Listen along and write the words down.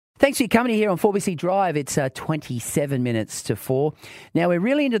Thanks for coming here on 4BC Drive. It's 27 minutes to 4. Now, we're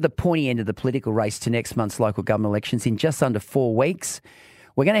really into the pointy end of the political race to next month's local government elections in just under 4 weeks.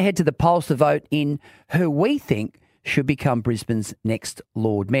 We're going to head to the polls to vote in who we think should become Brisbane's next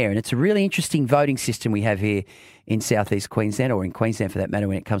Lord Mayor. And it's a really interesting voting system we have here in southeast Queensland, or in Queensland for that matter,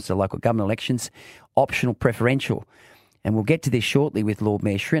 when it comes to local government elections, optional preferential. And we'll get to this shortly with Lord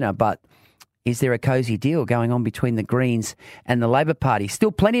Mayor Schrinner, but is there a cosy deal going on between the Greens and the Labor Party?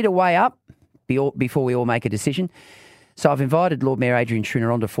 Still plenty to weigh up before we all make a decision. So I've invited Lord Mayor Adrian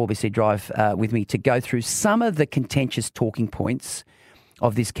Schrinner onto 4BC Drive with me to go through some of the contentious talking points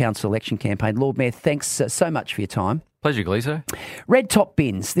of this council election campaign. Lord Mayor, thanks so much for your time. Pleasure, Gleeso. Red top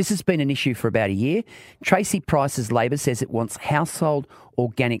bins. This has been an issue for about a year. Tracy Price's Labor says it wants household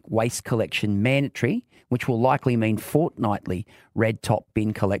organic waste collection mandatory, which will likely mean fortnightly red top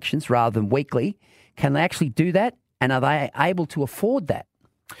bin collections rather than weekly. Can they actually do that? And are they able to afford that?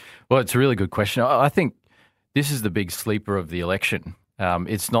 Well, it's a really good question. I think this is the big sleeper of the election.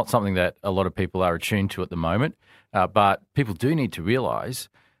 It's not something that a lot of people are attuned to at the moment, but people do need to realise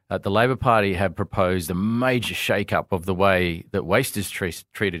that the Labor Party have proposed a major shake-up of the way that waste is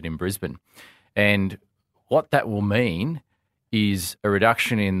treated in Brisbane. And what that will mean is a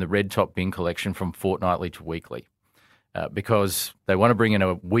reduction in the red top bin collection from fortnightly to weekly, because they want to bring in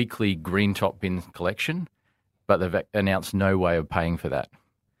a weekly green top bin collection, but they've announced no way of paying for that.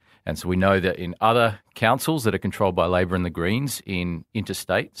 And so we know that in other councils that are controlled by Labor and the Greens in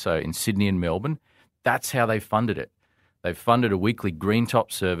interstate, so in Sydney and Melbourne, that's how they funded it. They've funded a weekly green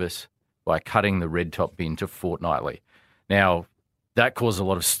top service by cutting the red top bin to fortnightly. Now, that caused a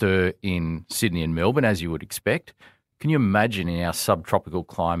lot of stir in Sydney and Melbourne, as you would expect. Can you imagine in our subtropical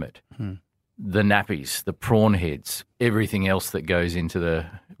climate, the nappies, the prawn heads, everything else that goes into the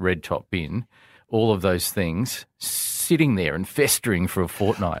red top bin, all of those things sitting there and festering for a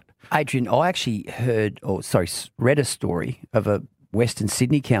fortnight? Adrian, I actually read a story of a Western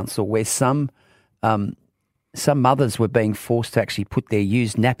Sydney council where some mothers were being forced to actually put their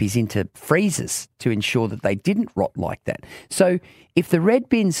used nappies into freezers to ensure that they didn't rot like that. So if the red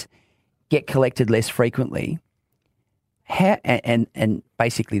bins get collected less frequently, and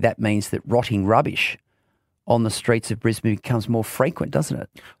basically that means that rotting rubbish on the streets of Brisbane becomes more frequent, doesn't it?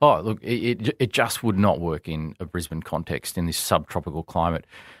 Oh, look, it just would not work in a Brisbane context in this subtropical climate.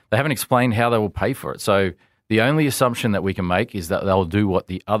 They haven't explained how they will pay for it. So the only assumption that we can make is that they'll do what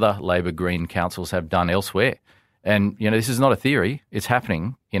the other Labor Green councils have done elsewhere. And, this is not a theory. It's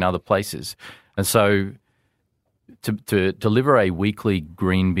happening in other places. And so to deliver a weekly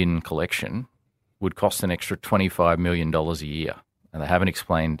green bin collection would cost an extra $25 million a year. And they haven't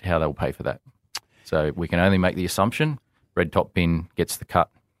explained how they'll pay for that. So we can only make the assumption red top bin gets the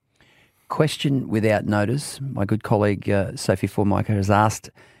cut. Question without notice. My good colleague Sophie Formica has asked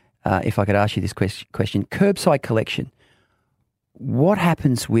if I could ask you this question. Curbside collection. What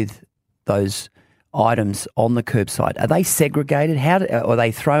happens with those items on the curbside? Are they segregated? Are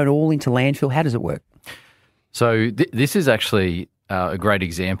they thrown all into landfill? How does it work? So this is actually a great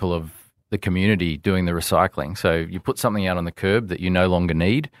example of the community doing the recycling. So you put something out on the curb that you no longer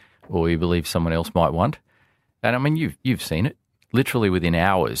need or you believe someone else might want. And I mean, you've seen it. Literally within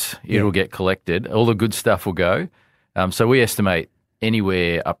hours, it'll get collected. All the good stuff will go. So we estimate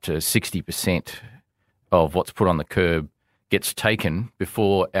anywhere up to 60% of what's put on the curb gets taken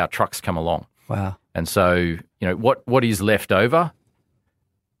before our trucks come along. Wow. And so, what is left over,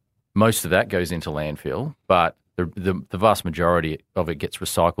 most of that goes into landfill, but the vast majority of it gets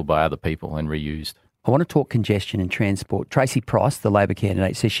recycled by other people and reused. I want to talk congestion and transport. Tracy Price, the Labor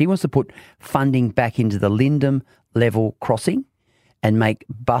candidate, says she wants to put funding back into the Lyndon level crossing and make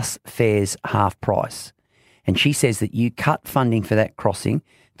bus fares half price. And she says that you cut funding for that crossing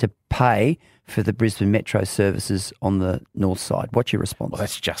to pay for the Brisbane Metro services on the north side. What's your response? Well,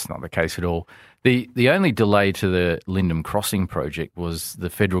 that's just not the case at all. The only delay to the Lyndon Crossing project was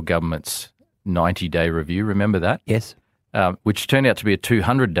the federal government's 90-day review. Remember that? Yes. Which turned out to be a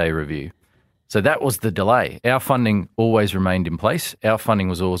 200-day review. So that was the delay. Our funding always remained in place. Our funding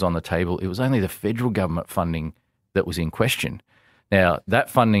was always on the table. It was only the federal government funding that was in question. Now, that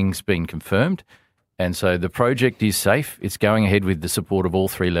funding's been confirmed, and so the project is safe. It's going ahead with the support of all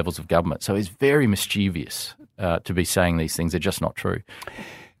three levels of government. So it's very mischievous to be saying these things. They're just not true.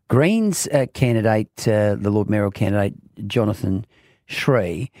 Greens candidate, the Lord Mayoral candidate, Jonathan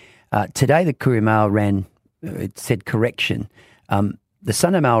Shree, today the Courier Mail ran, it said correction. The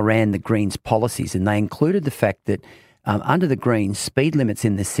Sunday Mail ran the Greens policies, and they included the fact that under the Greens, speed limits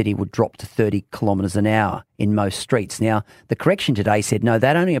in the city would drop to 30 kilometres an hour in most streets. Now, the correction today said, no,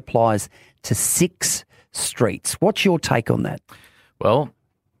 that only applies to 6 streets. What's your take on that? Well,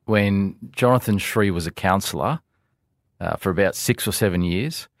 when Jonathan Shree was a councillor for about 6 or 7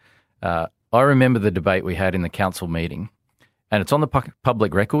 years, I remember the debate we had in the council meeting, and it's on the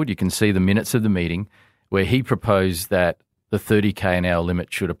public record. You can see the minutes of the meeting where he proposed that the 30k an hour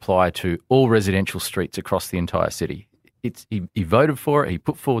limit should apply to all residential streets across the entire city. He voted for it, he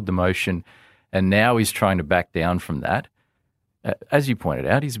put forward the motion, and now he's trying to back down from that. As you pointed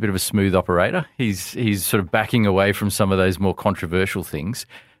out, he's a bit of a smooth operator. He's sort of backing away from some of those more controversial things.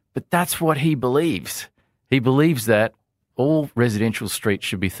 But that's what he believes. He believes that all residential streets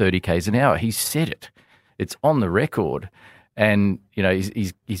should be 30 k's an hour. He said it. It's on the record. And, you know,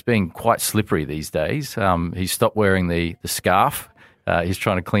 he's being quite slippery these days. He's stopped wearing the scarf. He's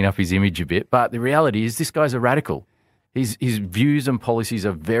trying to clean up his image a bit. But the reality is this guy's a radical. His views and policies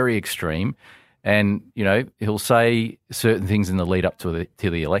are very extreme. And, you know, he'll say certain things in the lead up to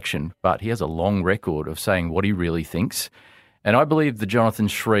the election, but he has a long record of saying what he really thinks. And I believe that Jonathan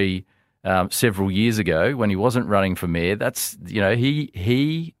Shree, several years ago, when he wasn't running for mayor, that's, you know,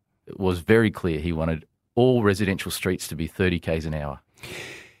 he was very clear he wanted all residential streets to be 30 k's an hour.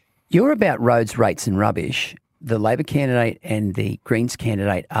 You're about roads, rates and rubbish. The Labor candidate and the Greens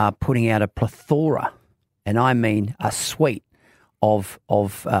candidate are putting out a plethora, and I mean a suite of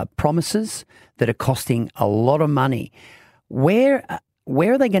promises that are costing a lot of money. Where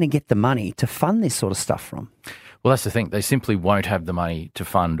are they going to get the money to fund this sort of stuff from? Well, that's the thing. They simply won't have the money to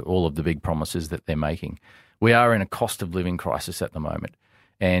fund all of the big promises that they're making. We are in a cost of living crisis at the moment,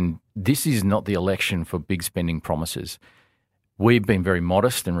 and this is not the election for big spending promises. We've been very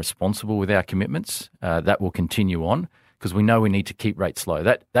modest and responsible with our commitments. That will continue on because we know we need to keep rates low.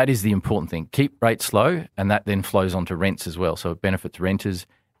 That is the important thing. Keep rates low, and that then flows on to rents as well. So it benefits renters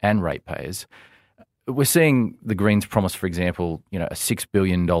and ratepayers. We're seeing the Greens promise, for example, you know, a $6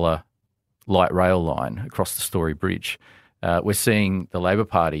 billion light rail line across the Story Bridge. We're seeing the Labor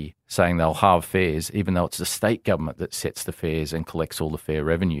Party saying they'll halve fares, even though it's the state government that sets the fares and collects all the fare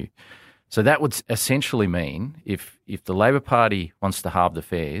revenue. So that would essentially mean if the Labor Party wants to halve the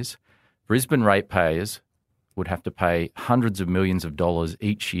fares, Brisbane ratepayers would have to pay hundreds of millions of dollars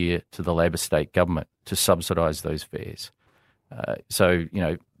each year to the Labor state government to subsidise those fares. So, you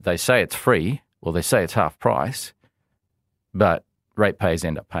know, they say it's free, well, they say it's half price, but ratepayers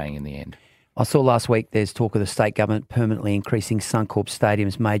end up paying in the end. I saw last week there's talk of the state government permanently increasing Suncorp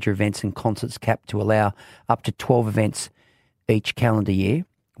Stadium's major events and concerts cap to allow up to 12 events each calendar year.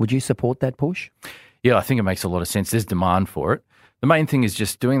 Would you support that push? Yeah, I think it makes a lot of sense. There's demand for it. The main thing is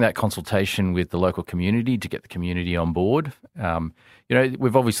just doing that consultation with the local community to get the community on board. You know,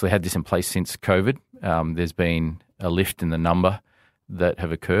 we've obviously had this in place since COVID. There's been a lift in the number that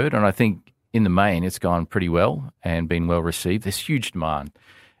have occurred, and I think in the main it's gone pretty well and been well received. There's huge demand.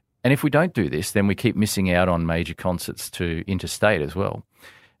 And if we don't do this, then we keep missing out on major concerts to interstate as well.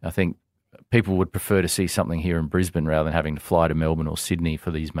 I think people would prefer to see something here in Brisbane rather than having to fly to Melbourne or Sydney for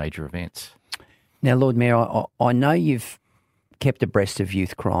these major events. Now, Lord Mayor, I know you've kept abreast of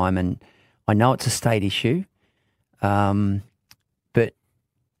youth crime, and I know it's a state issue, but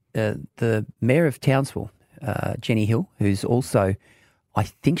the Mayor of Townsville, Jenny Hill, who's also, I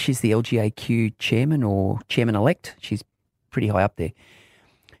think she's the LGAQ chairman or chairman-elect, she's pretty high up there,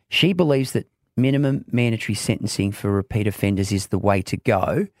 she believes that minimum mandatory sentencing for repeat offenders is the way to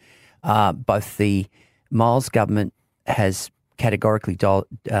go. Both the Miles government has categorically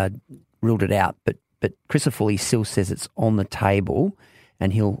ruled it out, but Crisafulli still says it's on the table,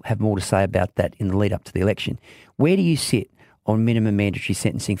 and he'll have more to say about that in the lead up to the election. Where do you sit on minimum mandatory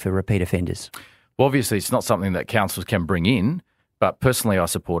sentencing for repeat offenders? Well, obviously it's not something that councils can bring in, but personally I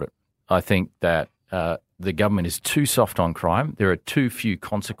support it. I think that the government is too soft on crime. There are too few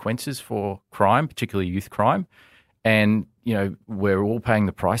consequences for crime, particularly youth crime, and you know we're all paying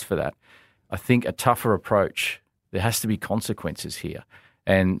the price for that. I think a tougher approach, there has to be consequences here.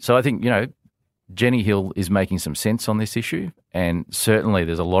 And so I think, you know, Jenny Hill is making some sense on this issue, and certainly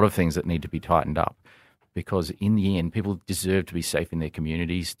there's a lot of things that need to be tightened up because in the end, people deserve to be safe in their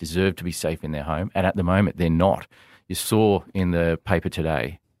communities, deserve to be safe in their home, and at the moment they're not. You saw in the paper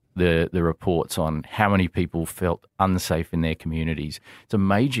today the reports on how many people felt unsafe in their communities. It's a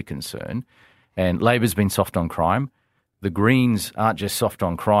major concern, and Labor's been soft on crime. The Greens aren't just soft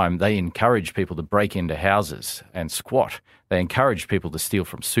on crime. They encourage people to break into houses and squat. They encourage people to steal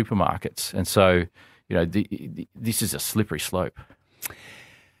from supermarkets. And so, you know, this is a slippery slope.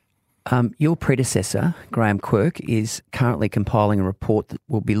 Your predecessor, Graham Quirk, is currently compiling a report that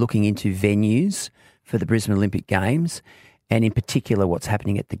will be looking into venues for the Brisbane Olympic Games, and in particular what's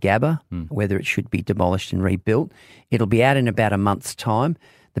happening at the Gabba, whether it should be demolished and rebuilt. It'll be out in about a month's time.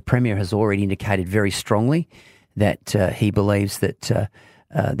 The Premier has already indicated very strongly that he believes that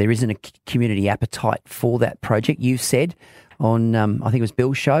there isn't a community appetite for that project. You said on, I think it was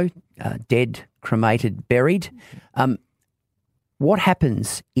Bill's show, dead, cremated, buried. What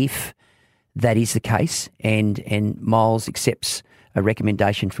happens if that is the case and Miles accepts a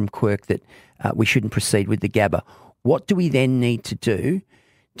recommendation from Quirk that we shouldn't proceed with the Gabba? What do we then need to do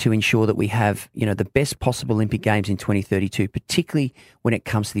to ensure that we have, the best possible Olympic Games in 2032, particularly when it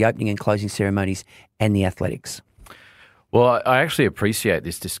comes to the opening and closing ceremonies and the athletics? Well, I actually appreciate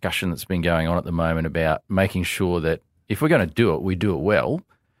this discussion that's been going on at the moment about making sure that if we're going to do it, we do it well.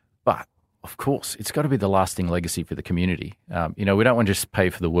 But, of course, it's got to be the lasting legacy for the community. We don't want to just pay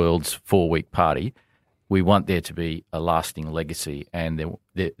for the world's 4-week party. We want there to be a lasting legacy, and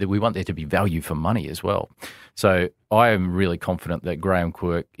we want there to be value for money as well. So I am really confident that Graham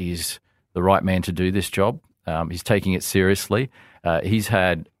Quirk is the right man to do this job. He's taking it seriously. He's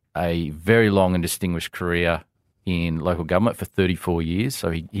had a very long and distinguished career in local government for 34 years, so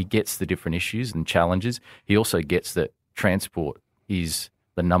he gets the different issues and challenges. He also gets that transport is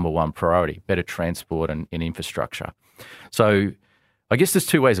the number one priority, better transport and infrastructure. So I guess there's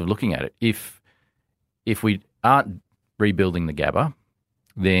two ways of looking at it. If we aren't rebuilding the Gabba,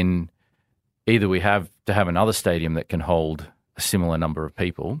 then either we have to have another stadium that can hold a similar number of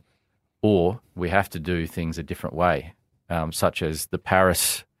people, or we have to do things a different way, such as the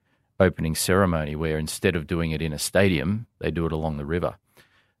Paris opening ceremony, where instead of doing it in a stadium, they do it along the river.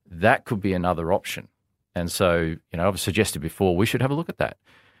 That could be another option. And so, I've suggested before we should have a look at that.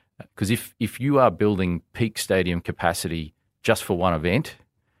 Because if you are building peak stadium capacity just for one event,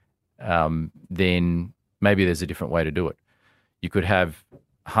 then maybe there's a different way to do it. You could have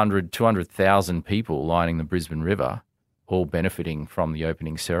 100, 200,000 people lining the Brisbane River, all benefiting from the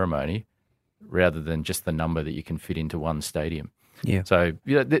opening ceremony, rather than just the number that you can fit into one stadium. Yeah. So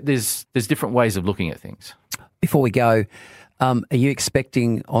there's different ways of looking at things. Before we go, are you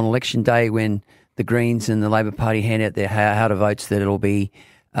expecting on election day, when the Greens and the Labor Party hand out their how to votes, that it'll be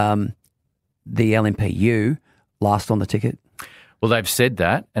the LNPU last on the ticket? Well, they've said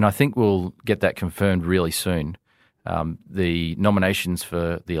that, and I think we'll get that confirmed really soon. The nominations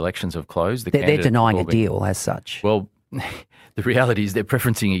for the elections have closed. They're denying a deal as such. Well, the reality is they're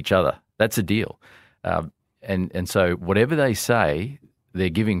preferencing each other. That's a deal. And so whatever they say, they're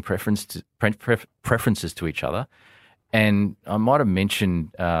giving preferences to each other. And I might have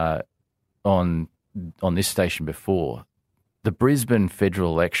mentioned on this station before, the Brisbane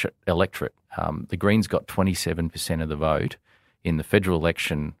federal electorate, the Greens got 27% of the vote in the federal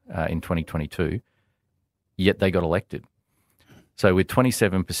election in 2022, yet they got elected. So with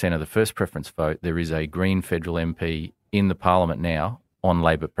 27% of the first preference vote, there is a Green federal MP in the parliament now on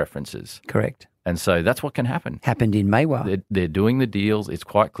Labor preferences. Correct. And so that's what can happen. Happened in Maywa. They're doing the deals. It's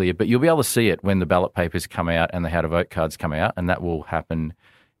quite clear. But you'll be able to see it when the ballot papers come out and the how to vote cards come out, and that will happen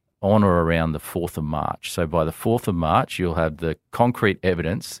on or around the 4th of March. So by the 4th of March, you'll have the concrete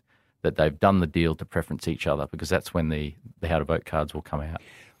evidence that they've done the deal to preference each other, because that's when the how to vote cards will come out.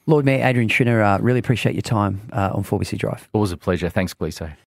 Lord Mayor Adrian Schrinner, really appreciate your time on 4BC Drive. Always a pleasure. Thanks, Gleeso.